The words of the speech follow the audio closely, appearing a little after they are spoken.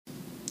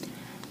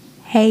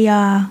Hey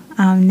y'all,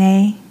 I'm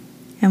Nay,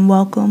 and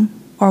welcome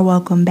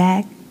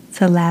back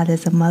to Loud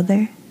as a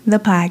Mother, the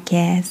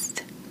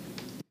podcast.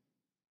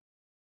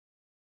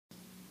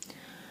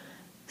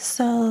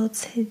 So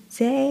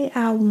today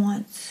I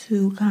want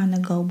to kind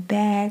of go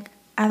back.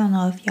 I don't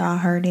know if y'all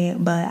heard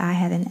it, but I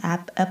had an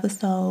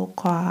episode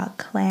called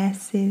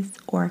Classist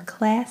or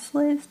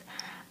Classless.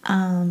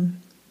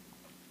 And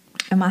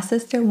my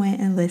sister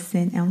went and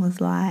listened and was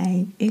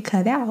like, it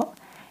cut out.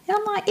 And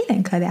I'm like, it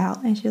didn't cut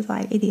out. And she was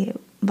like, it did,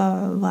 blah,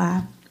 blah,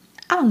 blah.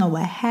 I don't know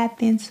what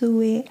happened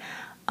to it.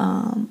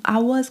 I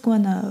was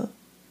going to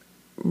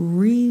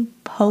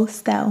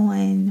repost that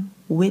one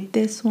with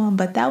this one,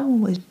 but that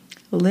one was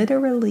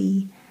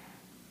literally,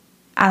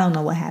 I don't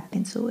know what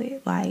happened to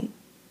it. Like,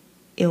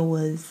 it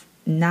was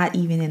not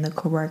even in the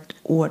correct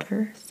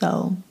order.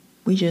 So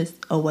we just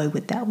away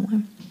with that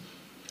one.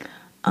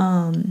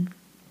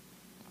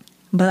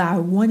 But I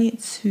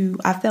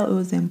felt it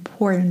was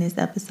important, this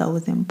episode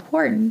was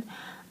important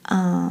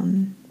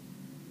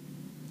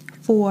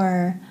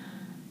for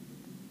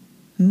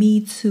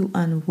me to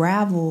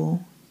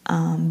unravel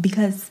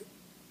because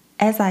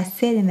as I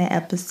said in that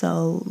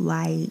episode,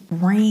 like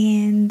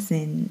brands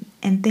and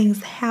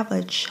things have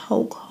a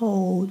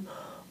chokehold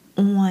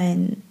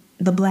on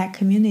the Black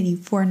community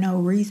for no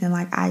reason.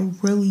 Like, I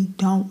really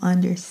don't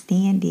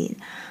understand it.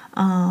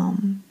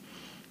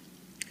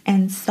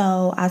 And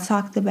so I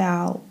talked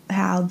about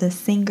how the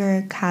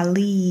singer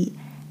Khalid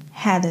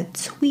had a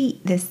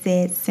tweet that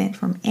said sent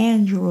from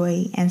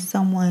Android and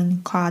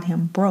someone called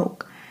him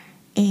broke.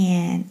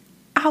 And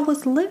I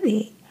was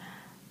livid.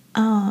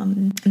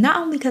 Not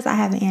only because I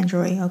have an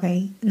Android,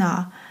 okay?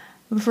 Nah.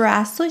 Before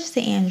I switched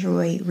to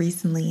Android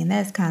recently, and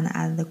that's kind of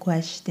out of the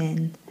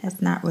question.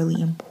 That's not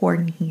really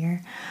important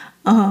here.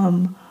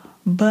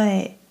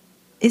 But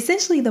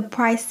essentially the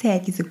price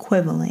tag is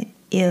equivalent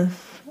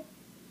if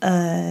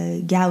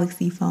a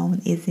Galaxy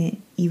phone isn't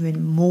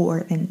even more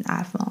than an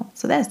iPhone.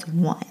 So that's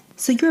one.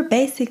 So you're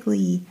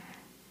basically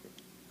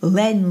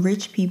letting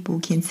rich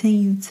people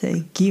continue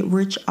to get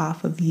rich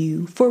off of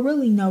you for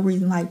really no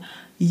reason. Like,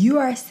 you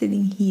are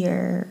sitting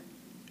here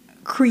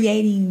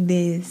creating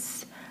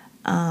this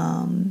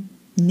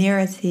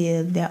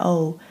narrative that,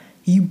 oh,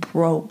 you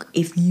broke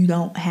if you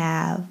don't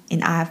have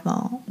an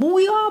iPhone. Well,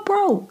 we all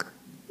broke.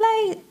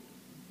 Like,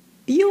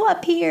 you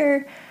up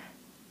here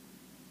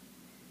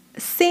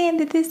saying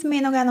that this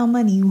man don't got no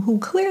money, who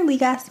clearly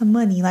got some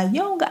money. Like, you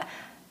don't got,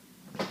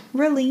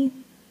 really,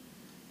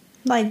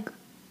 like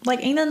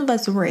ain't none of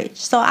us rich.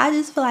 So I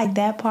just feel like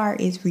that part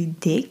is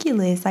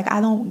ridiculous. Like,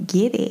 I don't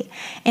get it,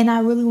 and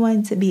I really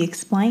wanted to be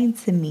explained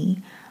to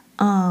me.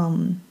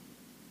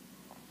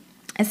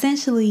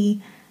 Essentially,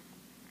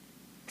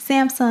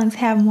 Samsungs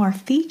have more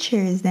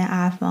features than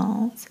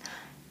iPhones.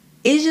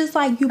 It's just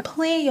like you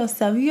playing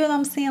yourself. You know what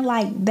I'm saying?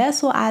 Like,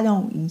 that's what I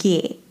don't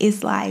get.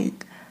 It's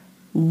like,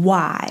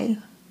 why?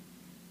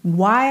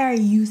 Why are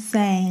you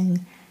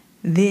saying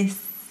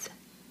this,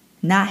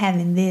 not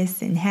having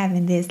this and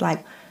having this?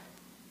 Like,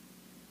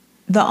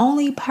 the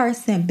only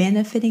person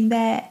benefiting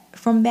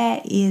from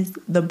that is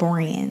the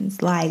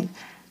brands. Like,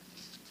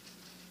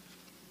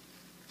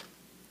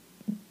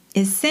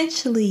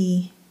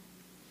 essentially,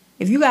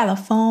 if you got a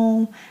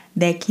phone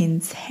that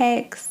can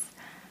text,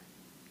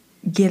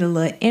 get a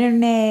little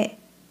internet,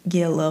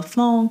 get a little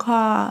phone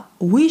call,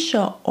 we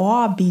should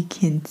all be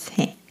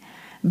content.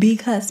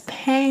 Because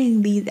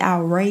paying these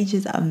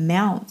outrageous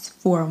amounts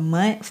for a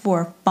month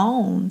for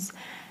phones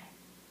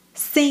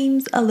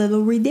seems a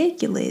little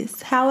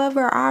ridiculous.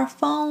 However, our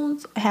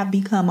phones have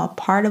become a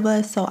part of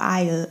us, so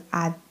I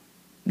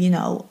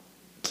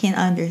can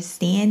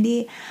understand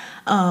it.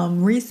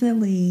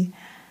 Recently,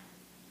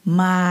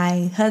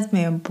 my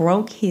husband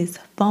broke his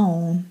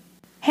phone.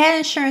 Had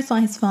insurance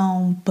on his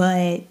phone,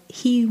 but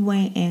he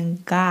went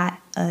and got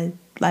a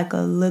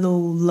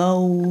little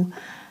low,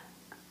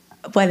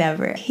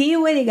 whatever. He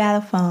went and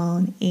got a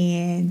phone,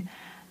 and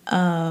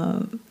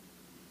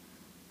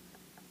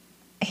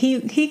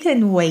he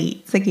couldn't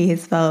wait to get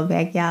his phone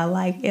back, y'all.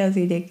 Like, it was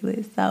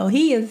ridiculous. So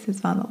he uses his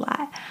phone a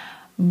lot.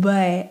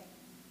 But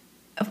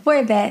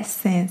for that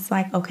sense,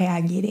 like, okay,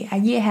 I get it. I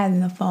get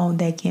having a phone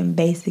that can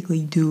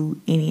basically do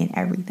any and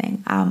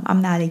everything.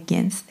 I'm not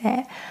against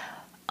that.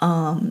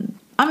 I'm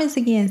just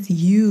against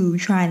you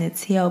trying to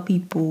tell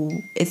people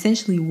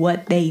essentially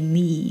what they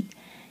need.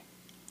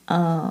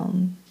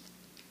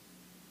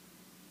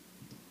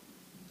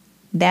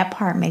 That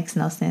part makes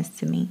no sense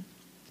to me.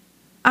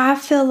 I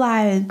feel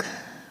like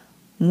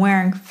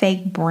wearing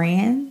fake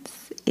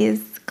brands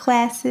is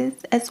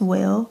classist as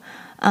well.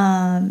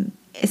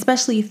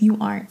 Especially if you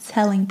aren't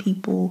telling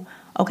people,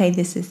 okay,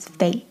 this is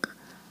fake.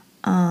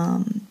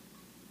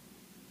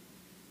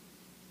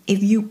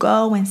 If you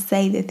go and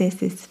say that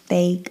this is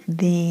fake,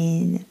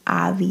 then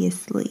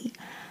obviously,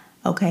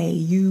 okay,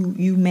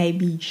 you may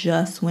be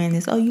just wearing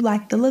this. Oh, you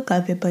like the look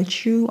of it,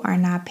 but you are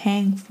not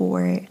paying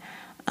for it.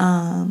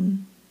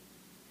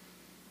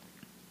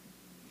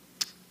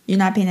 You're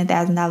not paying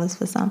 $1,000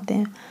 for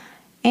something.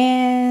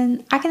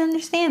 And I can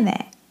understand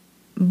that.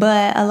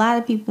 But a lot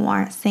of people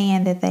aren't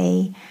saying that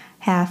they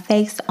have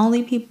fakes. The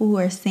only people who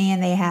are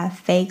saying they have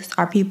fakes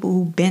are people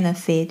who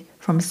benefit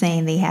from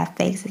saying they have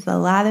fakes. There's a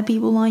lot of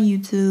people on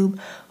YouTube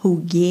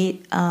who get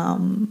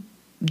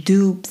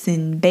dupes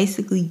and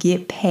basically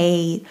get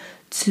paid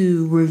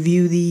to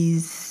review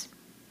these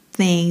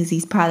things,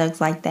 these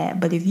products like that.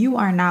 But if you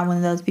are not one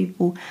of those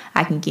people,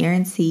 I can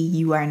guarantee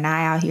you are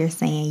not out here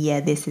saying, yeah,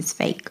 this is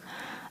fake.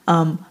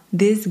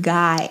 This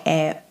guy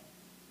at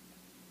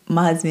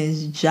my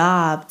husband's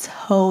job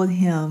told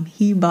him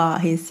he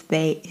bought his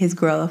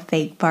girl a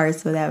fake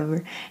purse,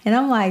 whatever. And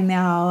I'm like,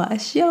 now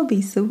she'll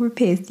be super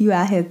pissed. You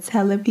out here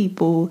telling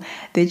people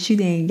that you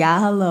didn't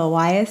got her little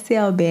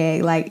YSL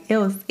bag. Like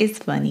it's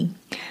funny.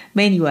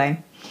 But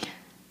anyway,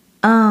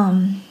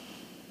 I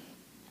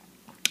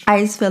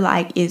just feel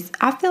like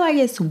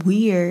it's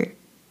weird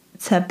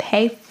to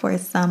pay for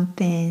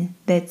something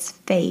that's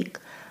fake.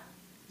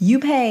 You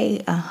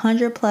pay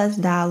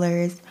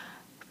 $100+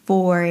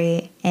 for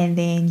it, and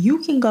then you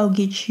can go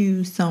get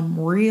you some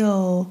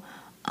real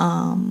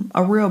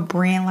a real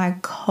brand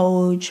like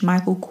Coach,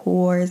 Michael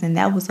Kors, and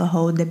that was a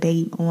whole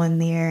debate on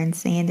there and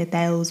saying that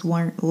those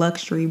weren't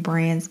luxury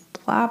brands.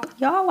 Blah, blah.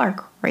 Y'all are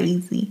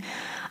crazy.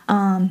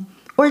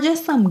 Or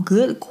just some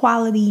good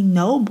quality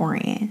no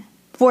brand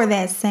for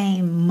that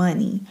same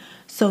money.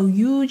 So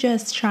you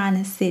just trying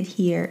to sit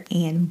here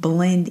and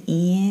blend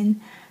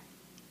in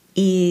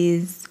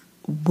is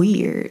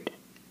weird.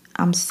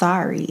 I'm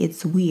sorry,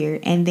 it's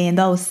weird. And then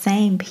those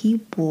same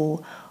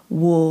people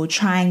will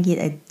try and get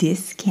a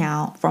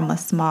discount from a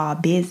small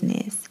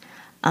business.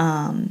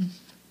 It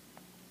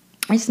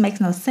just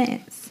makes no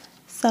sense.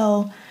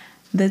 So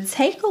the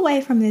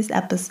takeaway from this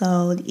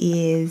episode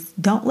is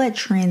don't let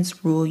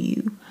trends rule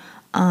you.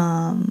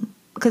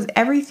 Because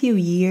every few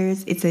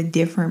years it's a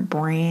different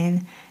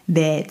brand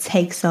that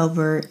takes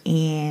over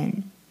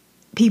and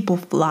people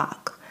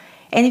flock.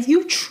 And if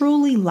you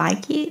truly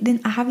like it, then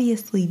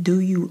obviously do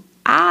you.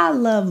 I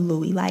love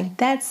Louis. Like,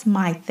 that's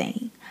my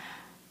thing.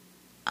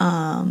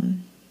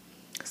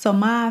 So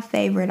my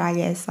favorite, I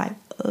guess, like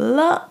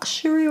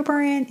luxury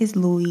brand is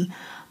Louis.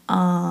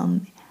 I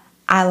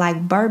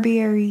like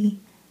Burberry,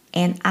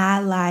 and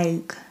I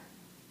like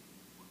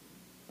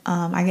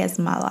I guess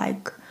my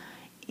like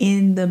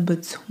in the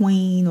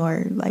between,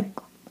 or like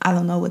I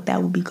don't know what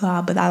that would be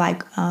called, but I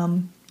like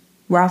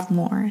Ralph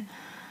Lauren.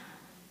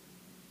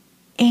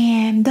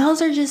 And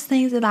those are just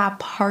things that I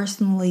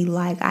personally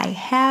like. I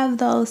have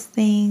those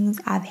things.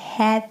 I've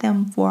had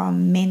them for a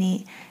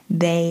minute.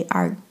 They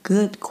are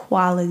good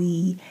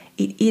quality.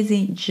 It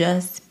isn't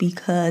just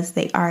because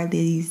they are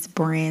these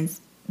brands.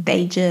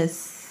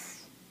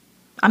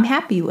 I'm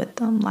happy with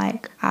them.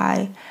 Like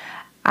I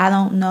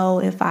don't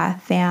know if I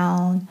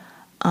found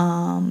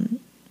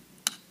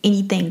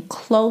anything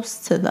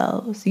close to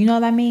those. You know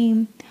what I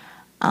mean?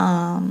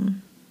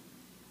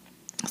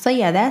 So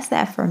yeah, that's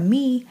that for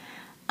me.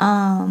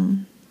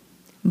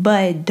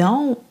 But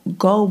don't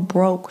go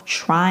broke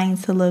trying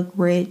to look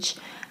rich.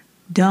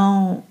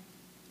 Don't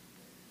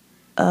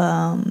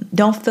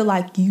feel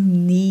like you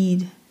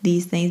need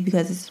these things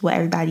because this is what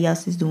everybody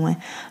else is doing.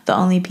 The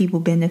only people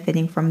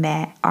benefiting from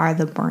that are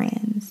the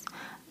brands.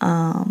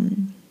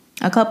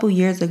 A couple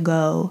years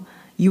ago,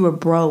 you were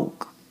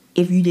broke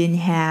if you didn't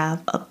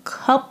have a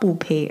couple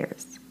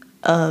pairs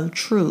of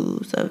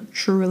True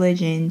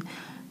Religion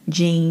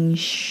jeans,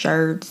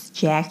 shirts,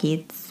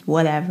 jackets,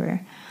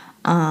 whatever.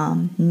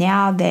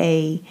 Now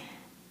they,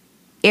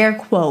 air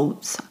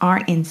quotes,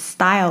 aren't in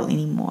style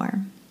anymore.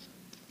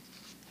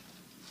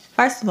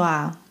 First of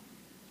all,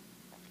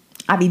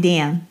 I'll be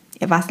damned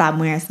if I stop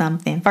wearing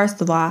something,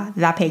 first of all,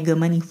 that I pay good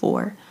money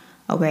for,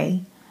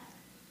 okay?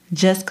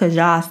 Just because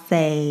y'all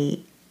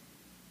say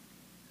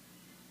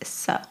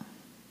so.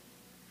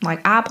 Like,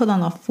 I put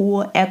on a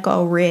full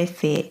Echo red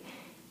fit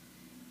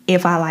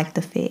if I like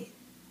the fit.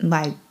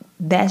 Like,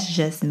 that's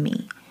just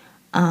me.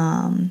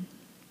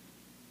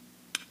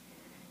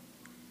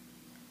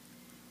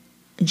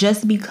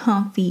 Just be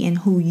comfy in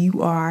who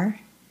you are.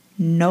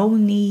 No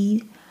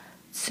need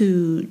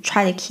to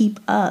try to keep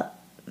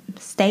up.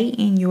 Stay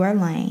in your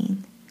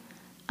lane.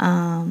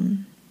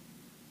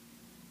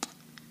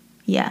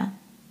 Yeah.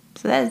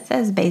 So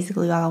that's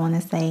basically all I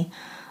want to say.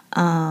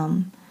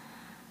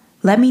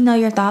 Let me know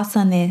your thoughts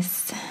on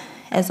this.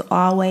 As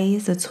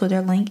always, the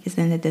Twitter link is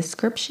in the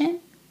description.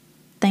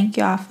 Thank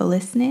y'all for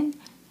listening.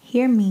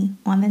 Hear me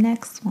on the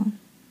next one.